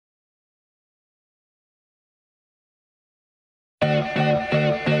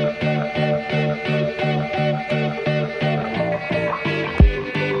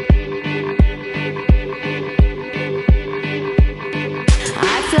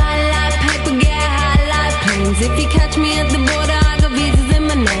If you catch me at the border, I got visas in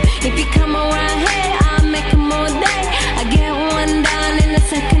my name. If you come around here, I'll make them all day. I get one down in a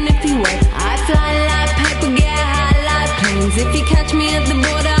second if you wait. I fly like paper, get high like planes. If you catch me at the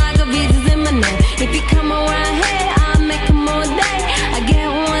border, I got visas in my name. If you come around here, I'll make them all day. I get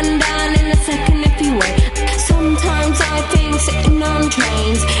one down in a second if you wait. Sometimes I think sitting on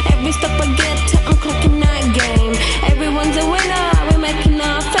trains, every stop I get to, I'm clocking that game. Everyone's a winner, we're making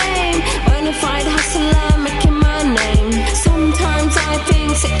our fame. Bonafide hustler, making my name. Sometimes I think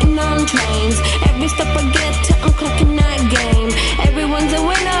sitting on trains, every stop I get to, I'm clocking that game. Everyone's a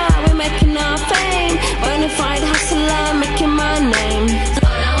winner, we're making our fame. Bonafide hustler, making my name.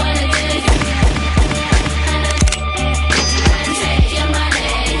 All I wanna do is take your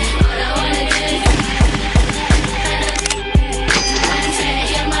money. All I wanna do is take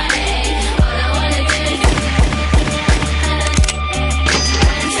your money. All I wanna do is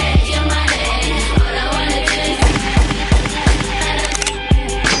take your money. All I wanna do is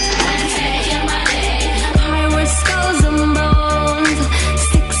take your money. Pirates, skulls and bones,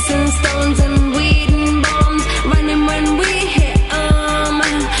 sticks and stones and weed and bombs, running when we hit 'em.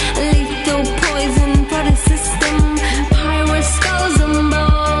 Lethal poison for the system. Pirates, skulls and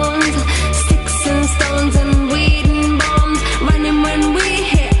bones, sticks and stones and weed and bombs, running when we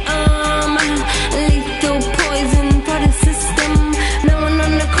hit 'em. Lethal poison for the system. No one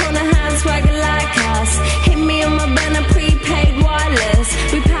on the corner has swagger like us. Hit me on my banner, prepaid wireless.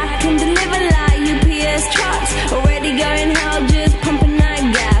 We pack and deliver like UPS trucks. Already going hell, just pumping that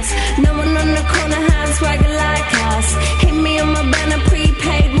gas. No one on the corner has swagger like us. Hit me on my banner,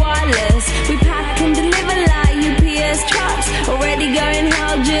 prepaid wireless. We pack and deliver like UPS trucks. Already going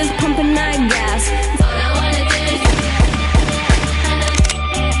hell, just pumping that gas. All I wanna do is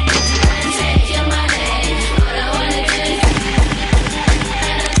take your money. All I wanna do is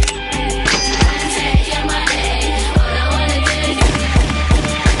take your money. All I wanna do is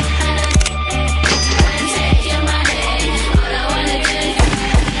take your money. All I wanna do is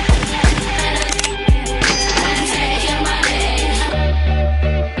take your money.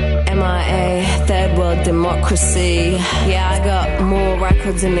 MIA, third world democracy. Yeah, I got more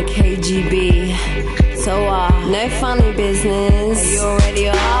records than the KGB. So no funny business. You already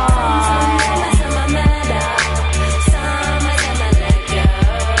are.